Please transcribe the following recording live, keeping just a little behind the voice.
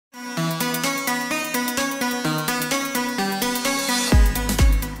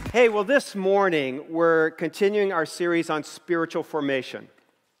Hey, well, this morning we're continuing our series on spiritual formation.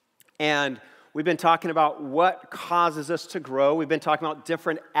 And we've been talking about what causes us to grow. We've been talking about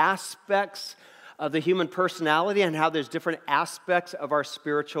different aspects of the human personality and how there's different aspects of our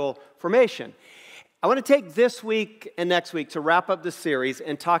spiritual formation. I want to take this week and next week to wrap up the series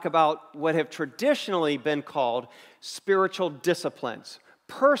and talk about what have traditionally been called spiritual disciplines.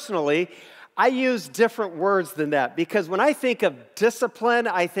 Personally, I use different words than that because when I think of discipline,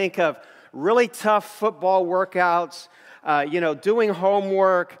 I think of really tough football workouts, doing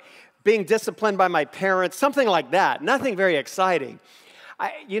homework, being disciplined by my parents, something like that. Nothing very exciting.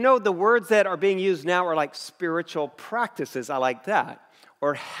 The words that are being used now are like spiritual practices. I like that.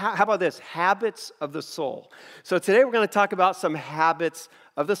 Or how about this? Habits of the soul. So today we're going to talk about some habits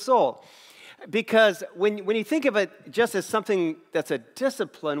of the soul. Because when you think of it just as something that's a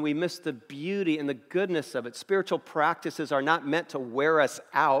discipline, we miss the beauty and the goodness of it. Spiritual practices are not meant to wear us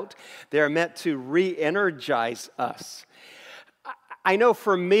out. They're meant to re-energize us. I know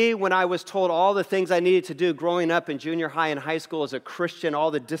for me, when I was told all the things I needed to do growing up in junior high and high school as a Christian,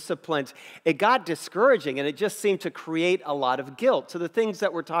 all the disciplines, it got discouraging and it just seemed to create a lot of guilt. So the things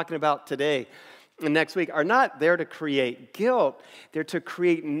that we're talking about today and next week are not there to create guilt. They're to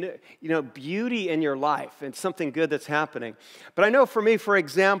create, beauty in your life and something good that's happening. But I know for me, for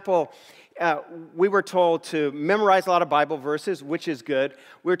example, we were told to memorize a lot of Bible verses, which is good.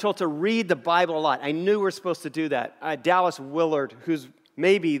 We were told to read the Bible a lot. I knew we were supposed to do that. Dallas Willard, who's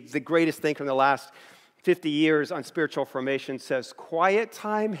maybe the greatest thing from the last 50 years on spiritual formation, says quiet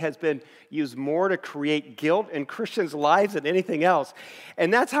time has been used more to create guilt in Christians' lives than anything else.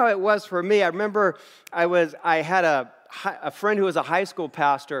 And that's how it was for me. I remember I had a friend who was a high school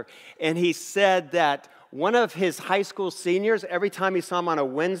pastor, and he said that one of his high school seniors, every time he saw him on a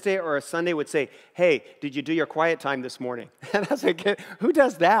Wednesday or a Sunday, would say, "Hey, did you do your quiet time this morning?" And I was like, who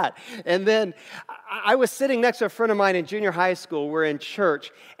does that? And then I was sitting next to a friend of mine in junior high school. We're in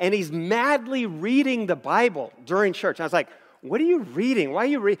church, and he's madly reading the Bible during church. I was like, "What are you reading? Why are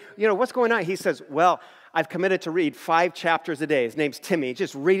you reading? What's going on?" He says, "Well, I've committed to read 5 chapters a day." His name's Timmy.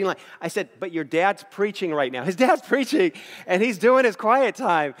 Just reading. I said, "But your dad's preaching right now." His dad's preaching, and he's doing his quiet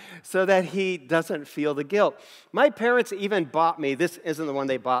time so that he doesn't feel the guilt. My parents even bought me, this isn't the one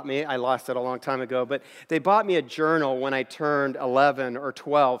they bought me, I lost it a long time ago, but they bought me a journal when I turned 11 or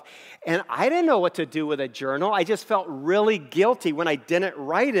 12, and I didn't know what to do with a journal. I just felt really guilty when I didn't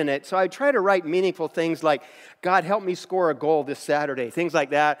write in it, so I try to write meaningful things like, "God, help me score a goal this Saturday," things like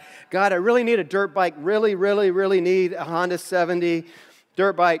that. "God, I really need a dirt bike, really need a Honda 70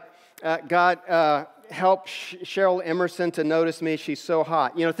 dirt bike. God, help Cheryl Emerson to notice me. She's so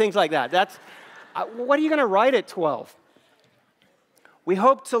hot." Things like that. What are you going to write at 12? We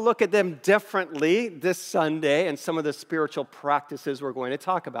hope to look at them differently this Sunday and some of the spiritual practices we're going to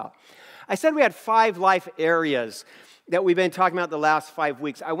talk about. I said we had 5 life areas that we've been talking about the last 5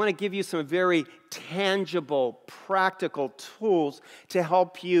 weeks. I want to give you some very tangible, practical tools to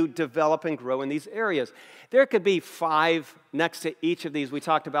help you develop and grow in these areas. There could be 5 next to each of these. We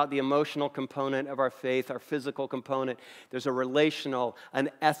talked about the emotional component of our faith, our physical component. There's a relational,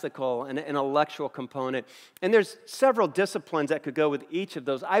 an ethical, an intellectual component. And there's several disciplines that could go with each of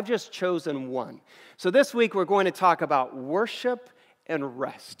those. I've just chosen one. So this week we're going to talk about worship and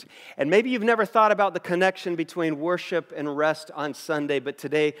rest. And maybe you've never thought about the connection between worship and rest on Sunday, but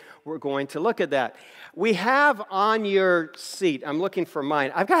today we're going to look at that. We have on your seat, I'm looking for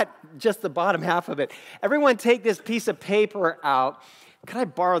mine, I've got just the bottom half of it. Everyone take this piece of paper out. Can I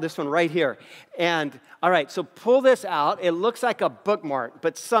borrow this one right here? And all right, so pull this out. It looks like a bookmark,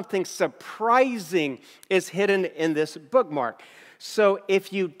 but something surprising is hidden in this bookmark. So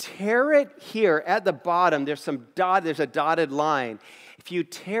if you tear it here at the bottom, there's a dotted line. If you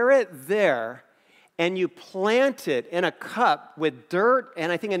tear it there and you plant it in a cup with dirt,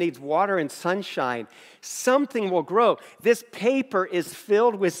 and I think it needs water and sunshine, something will grow. This paper is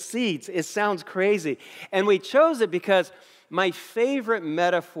filled with seeds. It sounds crazy. And we chose it because my favorite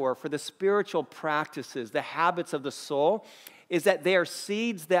metaphor for the spiritual practices, the habits of the soul, is that they are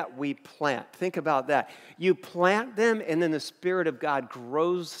seeds that we plant. Think about that. You plant them, and then the Spirit of God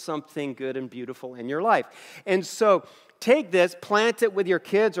grows something good and beautiful in your life. And so take this, plant it with your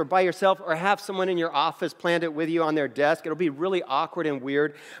kids or by yourself, or have someone in your office plant it with you on their desk. It'll be really awkward and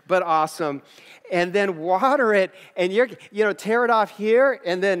weird, but awesome. And then water it, and tear it off here,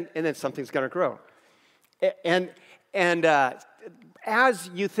 and then something's going to grow. And as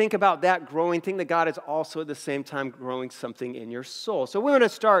you think about that growing thing, that God is also at the same time growing something in your soul. So we're going to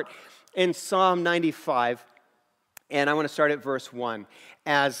start in Psalm 95. And I want to start at verse 1,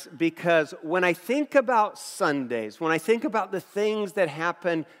 because when I think about Sundays, when I think about the things that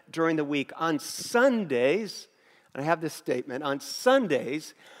happen during the week, on Sundays, and I have this statement, on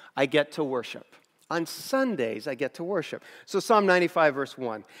Sundays, I get to worship. On Sundays, I get to worship. So Psalm 95, verse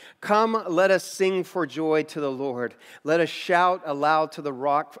 1. Come, let us sing for joy to the Lord. Let us shout aloud to the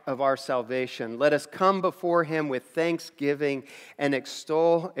rock of our salvation. Let us come before him with thanksgiving and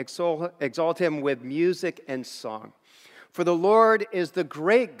exalt him with music and song. For the Lord is the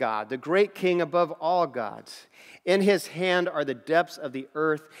great God, the great King above all gods. In his hand are the depths of the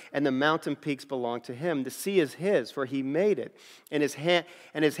earth, and the mountain peaks belong to him. The sea is his, for he made it, and his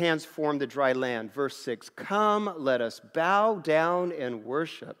hands formed the dry land. Verse 6, come, let us bow down and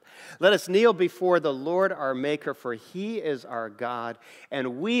worship. Let us kneel before the Lord our Maker, for he is our God,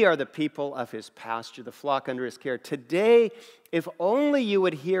 and we are the people of his pasture, the flock under his care. Today, if only you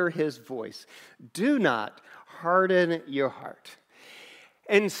would hear his voice, do not harden your heart.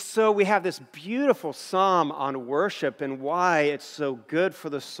 And so we have this beautiful psalm on worship and why it's so good for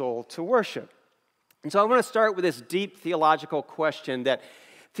the soul to worship. And so I want to start with this deep theological question that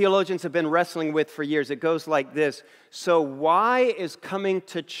theologians have been wrestling with for years. It goes like this. So why is coming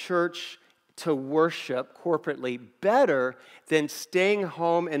to church to worship corporately better than staying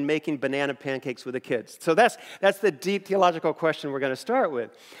home and making banana pancakes with the kids? So that's the deep theological question we're going to start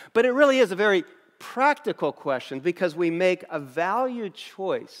with. But it really is a very practical question, because we make a value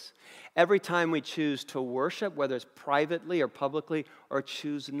choice every time we choose to worship, whether it's privately or publicly, or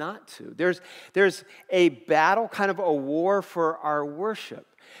choose not to. There's a battle, kind of a war for our worship.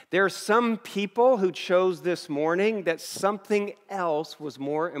 There are some people who chose this morning that something else was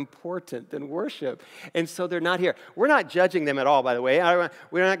more important than worship, and so they're not here. We're not judging them at all, by the way.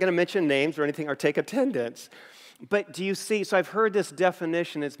 We're not going to mention names or anything or take attendance. But do you see, so I've heard this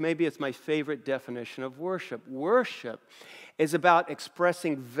definition, maybe it's my favorite definition of worship. Worship is about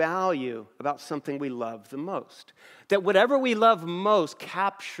expressing value about something we love the most. That whatever we love most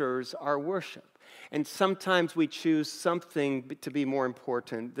captures our worship. And sometimes we choose something to be more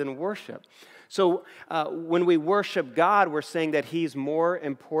important than worship. So when we worship God, we're saying that he's more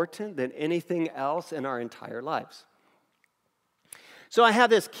important than anything else in our entire lives. So I have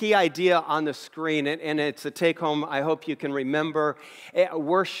this key idea on the screen, and it's a take-home I hope you can remember.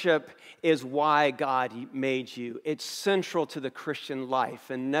 Worship is why God made you. It's central to the Christian life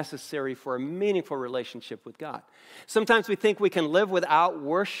and necessary for a meaningful relationship with God. Sometimes we think we can live without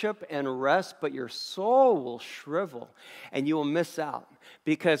worship and rest, but your soul will shrivel, and you will miss out,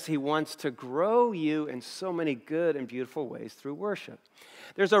 because he wants to grow you in so many good and beautiful ways through worship.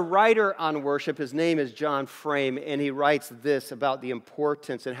 There's a writer on worship, his name is John Frame, and he writes this about the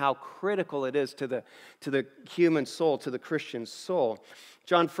importance and how critical it is to the human soul, to the Christian soul.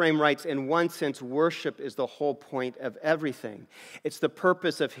 John Frame writes, in one sense, worship is the whole point of everything. It's the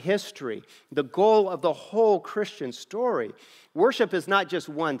purpose of history, the goal of the whole Christian story. Worship is not just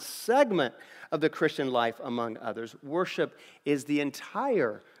one segment of the Christian life among others. Worship is the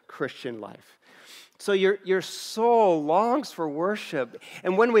entire Christian life. So your soul longs for worship.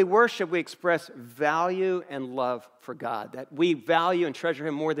 And when we worship, we express value and love for God, that we value and treasure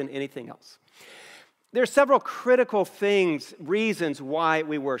him more than anything else. There are several critical reasons why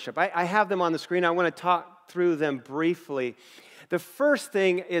we worship. I have them on the screen. I want to talk through them briefly. The first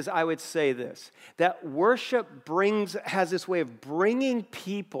thing is, I would say this, that worship has this way of bringing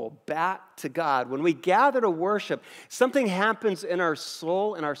people back to God. When we gather to worship, something happens in our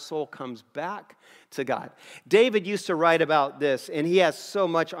soul, and our soul comes back to God. David used to write about this, and he has so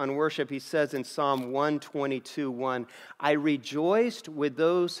much on worship. He says in Psalm 122:1, I rejoiced with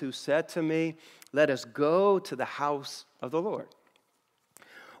those who said to me, let us go to the house of the Lord.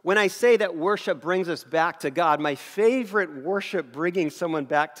 When I say that worship brings us back to God, my favorite worship bringing someone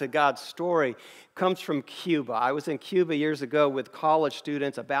back to God story comes from Cuba. I was in Cuba years ago with college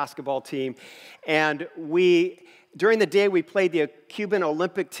students, a basketball team, and during the day, we played the Cuban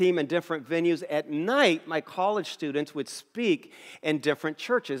Olympic team in different venues. At night, my college students would speak in different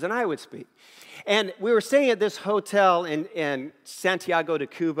churches, and I would speak. And we were staying at this hotel in Santiago de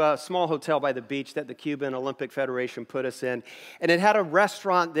Cuba, a small hotel by the beach that the Cuban Olympic Federation put us in. And it had a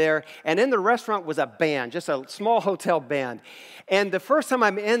restaurant there, and in the restaurant was a band, just a small hotel band. And the first time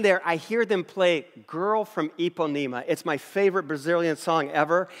I'm in there, I hear them play Girl from Ipanema. It's my favorite Brazilian song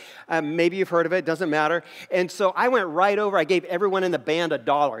ever. Maybe you've heard of it, doesn't matter. And so I went right over, I gave everyone in the band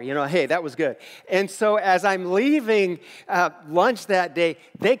 $1. Hey, that was good. And so as I'm leaving lunch that day,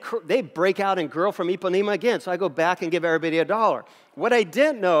 they break out in Girl from Ipanema again. So I go back and give everybody $1. What I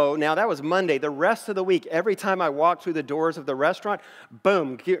didn't know, now that was Monday, the rest of the week, every time I walked through the doors of the restaurant,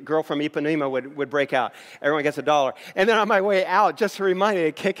 boom, girl from Ipanema would break out. Everyone gets $1. And then on my way out, just to remind me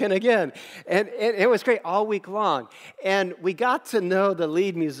to kick in again. And it was great all week long. And we got to know the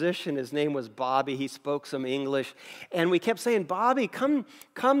lead musician. His name was Bobby. He spoke some English. And we kept saying, Bobby, come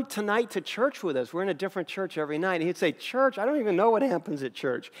tonight to church with us. We're in a different church every night. And he'd say, church? I don't even know what happens at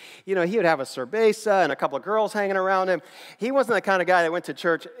church. You know, he would have a cerveza and a couple of girls hanging around him. He wasn't the kind of guy that went to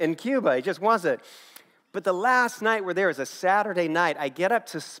church in Cuba. He just wasn't. But the last night we're there is a Saturday night. I get up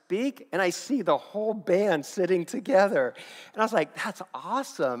to speak, and I see the whole band sitting together. And I was like, that's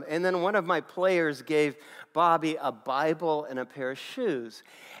awesome. And then one of my players gave Bobby a Bible and a pair of shoes.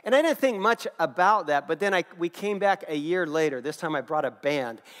 And I didn't think much about that, but then we came back a year later. This time I brought a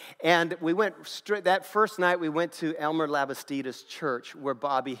band. And we went straight, that first night we went to Elmer Labastida's church where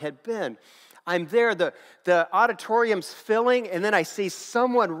Bobby had been. I'm there, the auditorium's filling, and then I see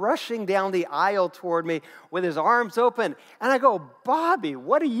someone rushing down the aisle toward me with his arms open. And I go, Bobby,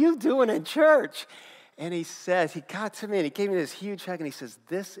 what are you doing in church? And he says, he got to me and he gave me this huge hug and he says,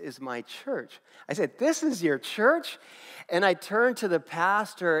 this is my church. I said, this is your church? And I turned to the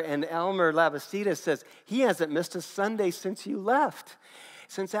pastor, and Elmer Labastida says, he hasn't missed a Sunday since you left.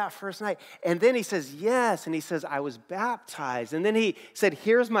 Since that first night. And then he says, yes. And he says, I was baptized. And then he said,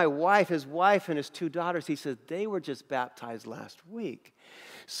 here's my wife, his wife and his 2 daughters. He said, they were just baptized last week.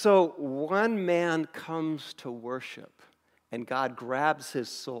 So one man comes to worship, and God grabs his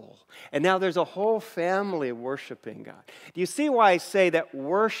soul. And now there's a whole family worshiping God. Do you see why I say that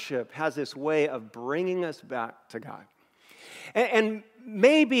worship has this way of bringing us back to God? And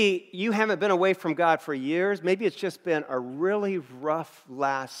maybe you haven't been away from God for years. Maybe it's just been a really rough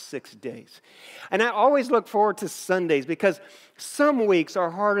last 6 days. And I always look forward to Sundays because some weeks are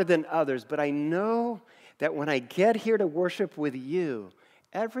harder than others. But I know that when I get here to worship with you,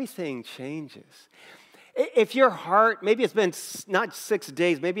 everything changes. If your heart, maybe it's been not 6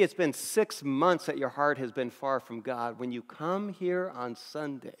 days, maybe it's been 6 months that your heart has been far from God. When you come here on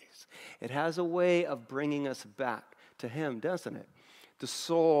Sundays, it has a way of bringing us back to Him, doesn't it? The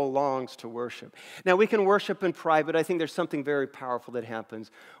soul longs to worship. Now, we can worship in private. I think there's something very powerful that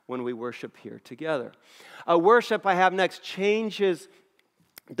happens when we worship here together. Worship, I have next, changes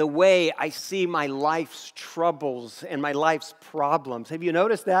the way I see my life's troubles and my life's problems. Have you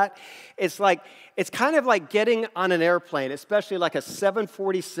noticed that? It's kind of like getting on an airplane, especially like a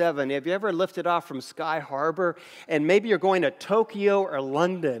 747. Have you ever lifted off from Sky Harbor? And maybe you're going to Tokyo or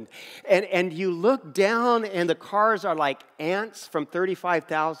London. And you look down and the cars are like ants from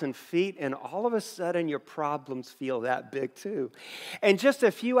 35,000 feet. And all of a sudden your problems feel that big too. And just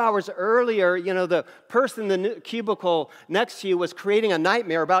a few hours earlier, you know, the person in the cubicle next to you was creating a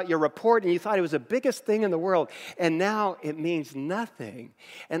nightmare about your report. And you thought it was the biggest thing in the world. And now it means nothing.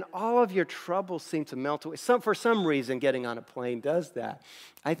 And all of your troubles seem to melt away. For some reason, getting on a plane does that.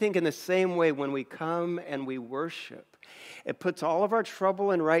 I think in the same way, when we come and we worship, it puts all of our trouble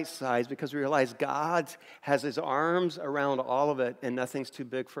in right size because we realize God has His arms around all of it and nothing's too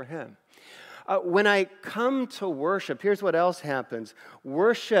big for Him. When I come to worship, here's what else happens.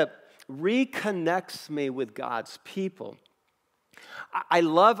 Worship reconnects me with God's people. I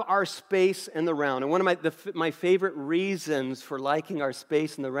love our space in the round. And one of my favorite reasons for liking our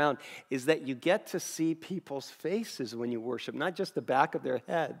space in the round is that you get to see people's faces when you worship, not just the back of their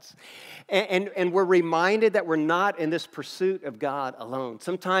heads. And we're reminded that we're not in this pursuit of God alone.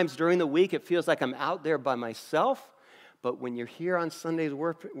 Sometimes during the week, it feels like I'm out there by myself. But when you're here on Sundays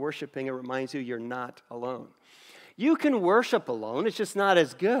worshiping, it reminds you you're not alone. You can worship alone. It's just not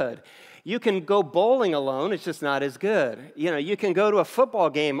as good. You can go bowling alone. It's just not as good. You know, you can go to a football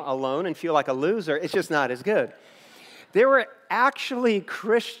game alone and feel like a loser. It's just not as good. There were actually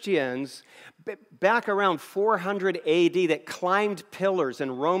Christians back around 400 AD that climbed pillars in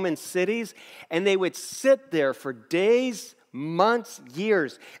Roman cities, and they would sit there for days, months,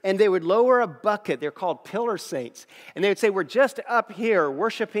 years, and they would lower a bucket. They're called pillar saints. And they would say, we're just up here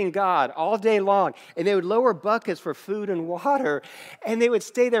worshiping God all day long. And they would lower buckets for food and water. And they would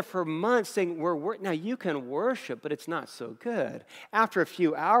stay there for months saying, now you can worship, but it's not so good. After a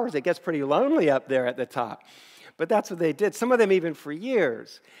few hours, it gets pretty lonely up there at the top. But that's what they did, some of them even for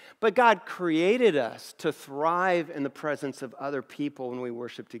years. But God created us to thrive in the presence of other people when we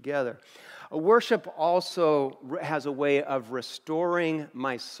worship together. Worship also has a way of restoring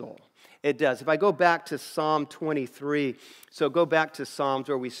my soul. It does. If I go back to Psalm 23, so go back to Psalms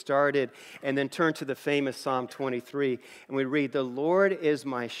where we started, and then turn to the famous Psalm 23, and we read, "The Lord is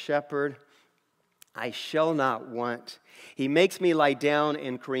my shepherd, I shall not want. He makes me lie down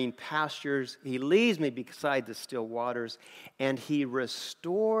in green pastures. He leads me beside the still waters, and he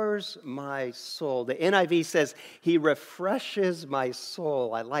restores my soul. The NIV says, he refreshes my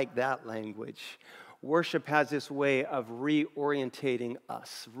soul. I like that language. Worship has this way of reorientating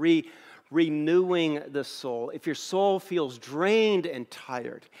us, renewing the soul. If your soul feels drained and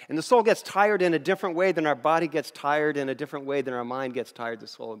tired, and the soul gets tired in a different way than our body gets tired, in a different way than our mind gets tired, the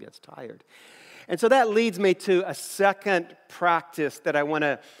soul gets tired. And so that leads me to a second practice that I want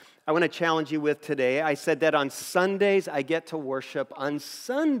to challenge you with today. I said that on Sundays I get to worship, on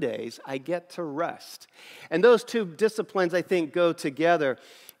Sundays I get to rest. And those two disciplines I think go together.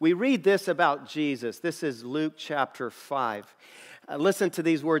 We read this about Jesus. This is Luke chapter 5. Listen to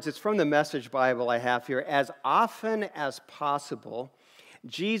these words. It's from the Message Bible I have here. As often as possible,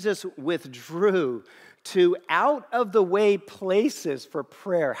 Jesus withdrew to out-of-the-way places for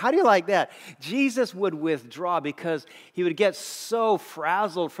prayer. How do you like that? Jesus would withdraw because he would get so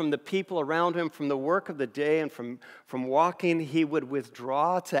frazzled from the people around him, from the work of the day, and from walking. He would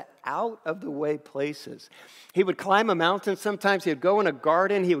withdraw to out-of-the-way places. He would climb a mountain sometimes. He would go in a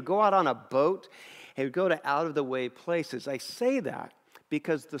garden. He would go out on a boat. He would go to out-of-the-way places. I say that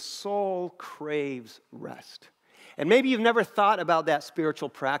because the soul craves rest. And maybe you've never thought about that spiritual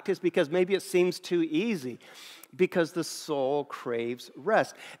practice because maybe it seems too easy, because the soul craves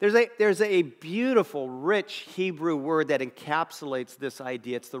rest. There's a beautiful, rich Hebrew word that encapsulates this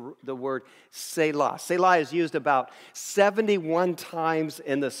idea. It's the word Selah. Selah is used about 71 times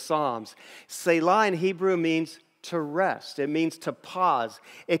in the Psalms. Selah in Hebrew means to rest. It means to pause.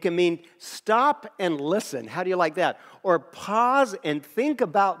 It can mean stop and listen. How do you like that? Or pause and think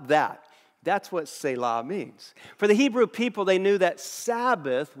about that. That's what Selah means. For the Hebrew people, they knew that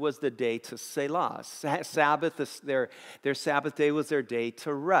Sabbath was the day to Selah. Sabbath, their Sabbath day was their day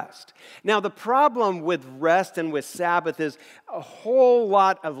to rest. Now, the problem with rest and with Sabbath is a whole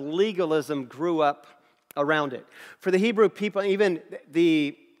lot of legalism grew up around it. For the Hebrew people, even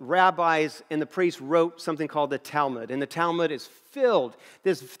the rabbis and the priests wrote something called the Talmud. And the Talmud is filled,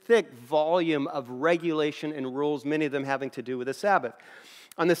 this thick volume of regulation and rules, many of them having to do with the Sabbath.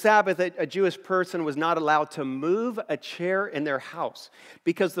 On the Sabbath, a Jewish person was not allowed to move a chair in their house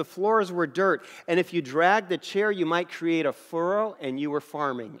because the floors were dirt. And if you dragged the chair, you might create a furrow, and you were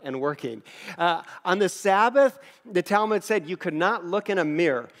farming and working. On the Sabbath, the Talmud said you could not look in a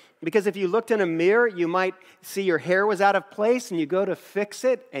mirror, because if you looked in a mirror, you might see your hair was out of place, and you go to fix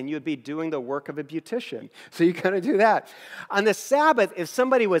it, and you'd be doing the work of a beautician. So you kind of do that. On the Sabbath, if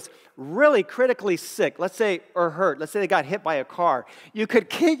somebody was really critically sick, let's say, or hurt, let's say they got hit by a car, you could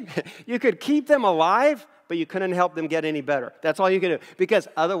keep them alive, but you couldn't help them get any better. That's all you could do, because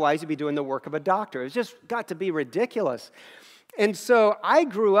otherwise you'd be doing the work of a doctor. It's just got to be ridiculous. And so I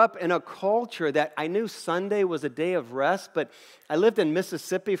grew up in a culture that I knew Sunday was a day of rest, but I lived in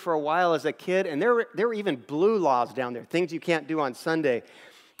Mississippi for a while as a kid, and there were even blue laws down there, things you can't do on Sunday.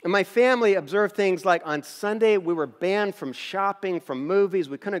 And my family observed things like on Sunday we were banned from shopping, from movies.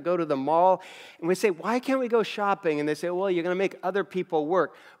 We couldn't go to the mall. And we say, why can't we go shopping? And they say, well, you're going to make other people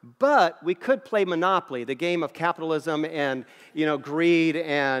work. But we could play Monopoly, the game of capitalism and, greed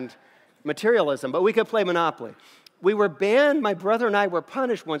and materialism. But we could play Monopoly. We were banned, my brother and I were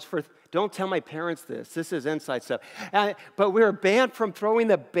punished once for, don't tell my parents this is inside stuff. But we were banned from throwing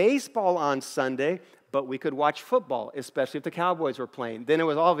the baseball on Sunday, but we could watch football, especially if the Cowboys were playing. Then it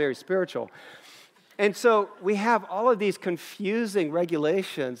was all very spiritual. And so we have all of these confusing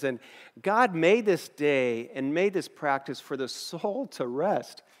regulations, and God made this day and made this practice for the soul to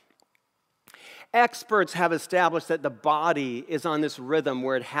rest. Experts have established that the body is on this rhythm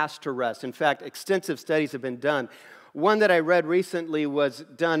where it has to rest. In fact, extensive studies have been done. One that I read recently was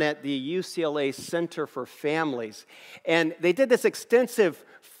done at the UCLA Center for Families. And they did this extensive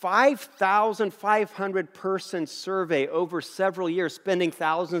 5,500 person survey over several years, spending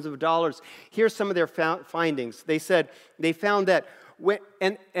thousands of dollars. Here's some of their findings. They found that,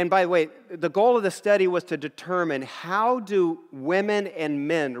 and by the way, the goal of the study was to determine how do women and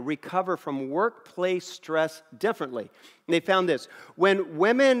men recover from workplace stress differently. And they found this: when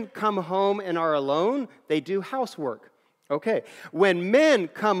women come home and are alone, they do housework. Okay. When men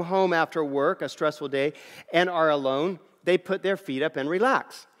come home after work, a stressful day, and are alone, they put their feet up and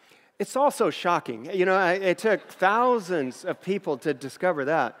relax. It's also shocking. It took thousands of people to discover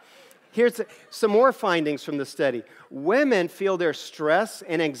that. Here's some more findings from the study. Women feel their stress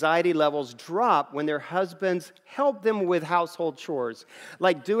and anxiety levels drop when their husbands help them with household chores,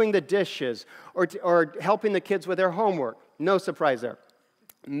 like doing the dishes or helping the kids with their homework. No surprise there.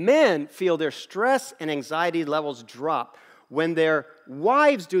 Men feel their stress and anxiety levels drop when their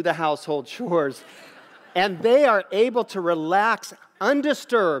wives do the household chores and they are able to relax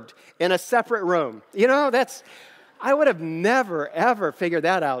undisturbed in a separate room. You know, I would have never, ever figured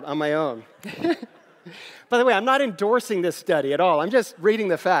that out on my own. By the way, I'm not endorsing this study at all. I'm just reading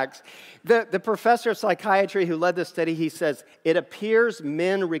the facts. The professor of psychiatry who led this study, he says, it appears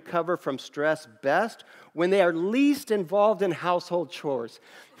men recover from stress best when they are least involved in household chores.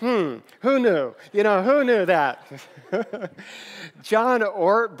 Who knew? You know, who knew that? John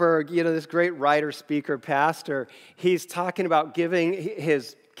Ortberg, you know, this great writer, speaker, pastor, he's talking about giving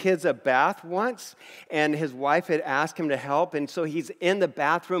his kids a bath once, and his wife had asked him to help, and so he's in the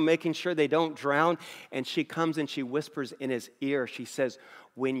bathroom making sure they don't drown, and she comes and she whispers in his ear, she says,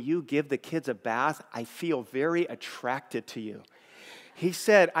 when you give the kids a bath, I feel very attracted to you. He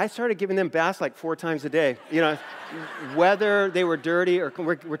said, I started giving them baths like 4 times a day, you know, whether they were dirty or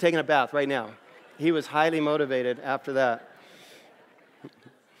we're taking a bath right now. He was highly motivated after that.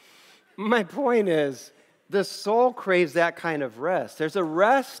 My point is, the soul craves that kind of rest. There's a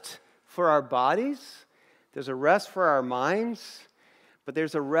rest for our bodies, there's a rest for our minds, but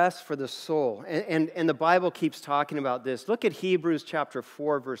there's a rest for the soul. And the Bible keeps talking about this. Look at Hebrews chapter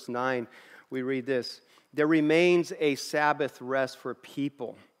 4, verse 9. We read this. There remains a Sabbath rest for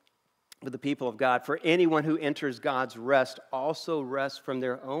the people of God. For anyone who enters God's rest also rests from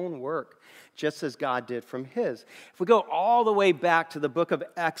their own work, just as God did from his. If we go all the way back to the book of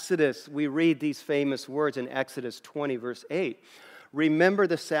Exodus, we read these famous words in Exodus 20, verse 8. Remember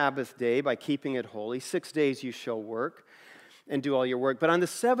the Sabbath day by keeping it holy. 6 days you shall work and do all your work. But on the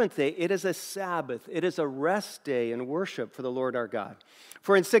 7th day, it is a Sabbath. It is a rest day and worship for the Lord our God.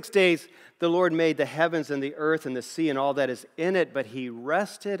 For in 6 days, the Lord made the heavens and the earth and the sea and all that is in it, but he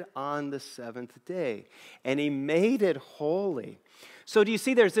rested on the 7th day, and he made it holy. So do you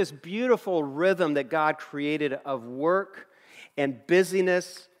see there's this beautiful rhythm that God created of work and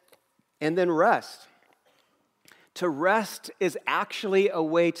busyness and then rest. To rest is actually a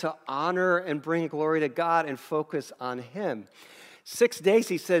way to honor and bring glory to God and focus on him. 6 days,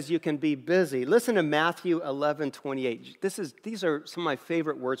 he says, you can be busy. Listen to Matthew 11:28. These are some of my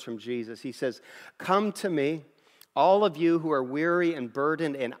favorite words from Jesus. He says, come to me, all of you who are weary and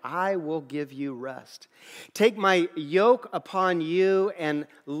burdened, and I will give you rest. Take my yoke upon you and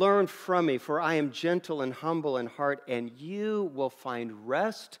learn from me, for I am gentle and humble in heart, and you will find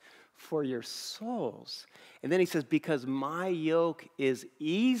rest for your souls. And then he says, because my yoke is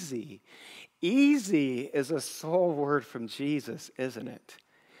easy. Easy is a soul word from Jesus, isn't it?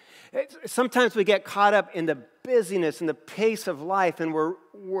 Sometimes we get caught up in the busyness and the pace of life, and we're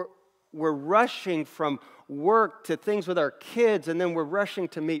rushing from work to things with our kids, and then we're rushing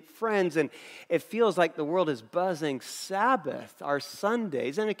to meet friends, and it feels like the world is buzzing. Sabbath, our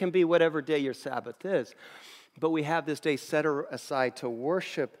Sundays, and it can be whatever day your Sabbath is, but we have this day set aside to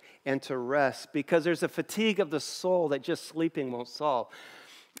worship and to rest, because there's a fatigue of the soul that just sleeping won't solve.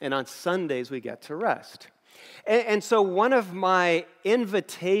 And on Sundays, we get to rest. And so one of my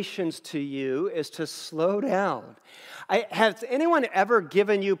invitations to you is to slow down. Has anyone ever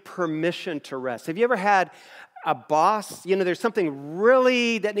given you permission to rest? Have you ever had a boss, you know, there's something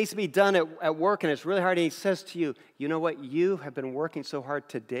really that needs to be done at work, and it's really hard, and he says to you, you know what, you have been working so hard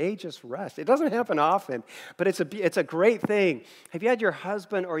today, just rest. It doesn't happen often, but it's a great thing. Have you had your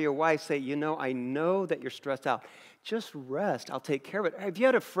husband or your wife say, you know, I know that you're stressed out. Just rest, I'll take care of it. Have you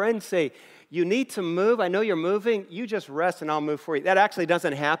had a friend say, you need to move, I know you're moving, you just rest and I'll move for you. That actually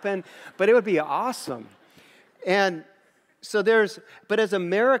doesn't happen, but it would be awesome. And so but as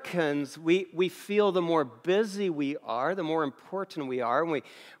Americans, we feel the more busy we are, the more important we are.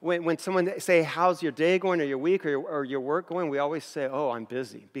 When someone say, how's your day going, or your week, or your work going, we always say, oh, I'm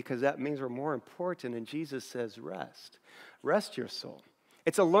busy, because that means we're more important. And Jesus says, rest. Rest your soul.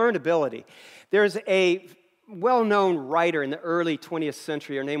 It's a learned ability. There's a well-known writer in the early 20th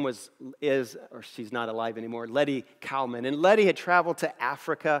century. Her name she's not alive anymore, Letty Cowman. And Letty had traveled to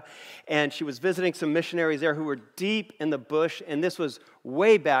Africa, and she was visiting some missionaries there who were deep in the bush. And this was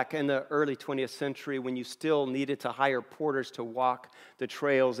way back in the early 20th century, when you still needed to hire porters to walk the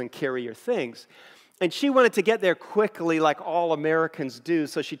trails and carry your things. And she wanted to get there quickly, like all Americans do.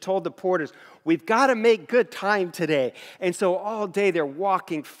 So she told the porters, we've got to make good time today. And so all day they're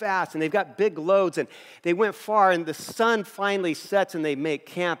walking fast, and they've got big loads, and they went far, and the sun finally sets, and they make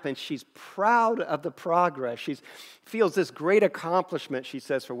camp. And she's proud of the progress. She feels this great accomplishment, she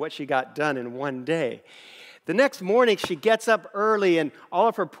says, for what she got done in one day. The next morning, she gets up early, and all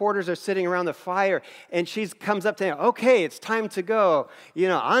of her porters are sitting around the fire, and she comes up to them, okay, it's time to go. You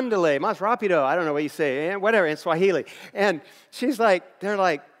know, andale, mas rapido, I don't know what you say, whatever, in Swahili. And they're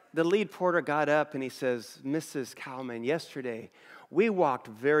like, the lead porter got up and he says, Mrs. Cowman, yesterday we walked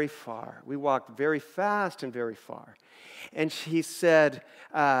very far. We walked very fast and very far. And he said,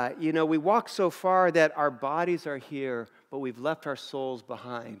 we walked so far that our bodies are here, but we've left our souls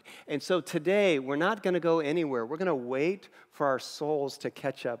behind. And so today, we're not going to go anywhere. We're going to wait for our souls to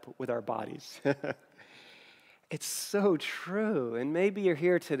catch up with our bodies. It's so true. And maybe you're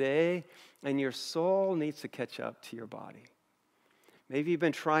here today, and your soul needs to catch up to your body. Maybe you've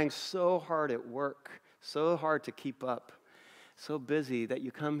been trying so hard at work, so hard to keep up, so busy that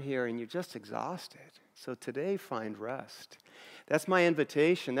you come here and you're just exhausted. So today, find rest. That's my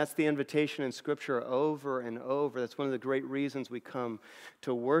invitation. That's the invitation in Scripture over and over. That's one of the great reasons we come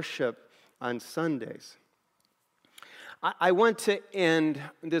to worship on Sundays. I want to end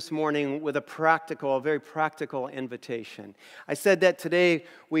this morning with a very practical invitation. I said that today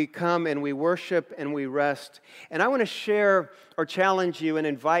we come and we worship and we rest. And I want to share or challenge you and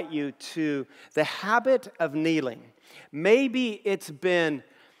invite you to the habit of kneeling. Maybe it's been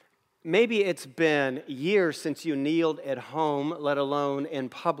years since you kneeled at home, let alone in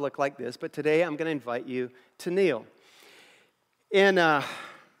public like this, but today I'm going to invite you to kneel.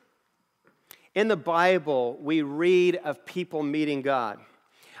 In the Bible, we read of people meeting God.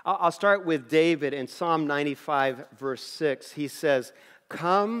 I'll start with David in Psalm 95, verse 6. He says,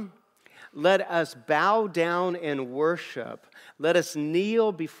 "Come, let us bow down and worship. Let us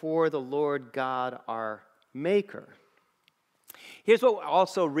kneel before the Lord God, our Maker." Here's what we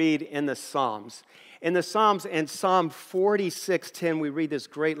also read in the Psalms. In the Psalms, in Psalm 46:10, we read this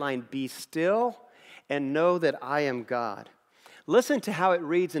great line, "Be still and know that I am God." Listen to how it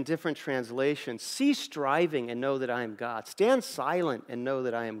reads in different translations. "Cease striving and know that I am God. Stand silent and know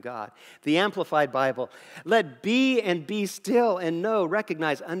that I am God." The Amplified Bible, "Let be and be still and know,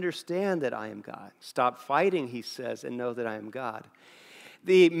 recognize, understand that I am God. Stop fighting," he says, "and know that I am God."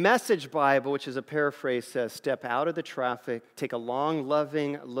 The Message Bible, which is a paraphrase, says, "Step out of the traffic, take a long,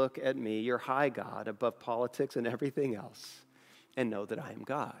 loving look at me, your high God, above politics and everything else, and know that I am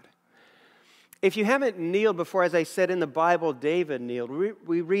God." If you haven't kneeled before, as I said in the Bible, David kneeled.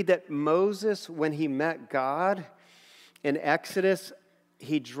 We read that Moses, when he met God in Exodus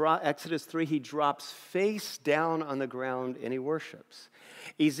 3, he drops face down on the ground and he worships.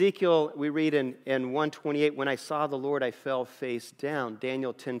 Ezekiel, we read in 1:28, "When I saw the Lord, I fell face down."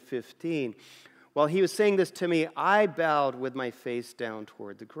 Daniel 10:15, "While he was saying this to me, I bowed with my face down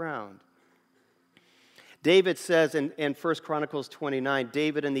toward the ground." David says in 1 Chronicles 29,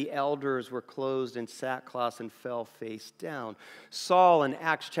 David and the elders were clothed in sackcloth and fell face down. Saul in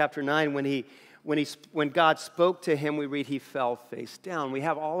Acts chapter 9, when God spoke to him, we read he fell face down. We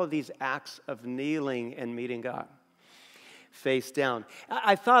have all of these acts of kneeling and meeting God. Face down.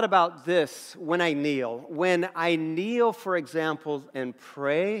 I thought about this when I kneel. When I kneel, for example, and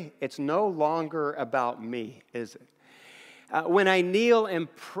pray, it's no longer about me, is it? When I kneel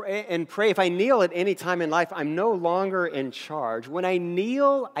and pray, if I kneel at any time in life, I'm no longer in charge. When I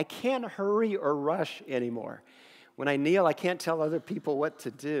kneel, I can't hurry or rush anymore. When I kneel, I can't tell other people what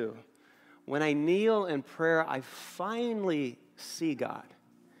to do. When I kneel in prayer, I finally see God.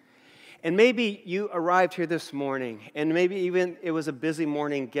 And maybe you arrived here this morning, and maybe even it was a busy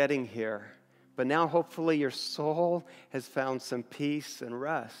morning getting here, but now hopefully your soul has found some peace and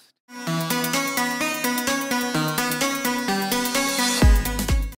rest.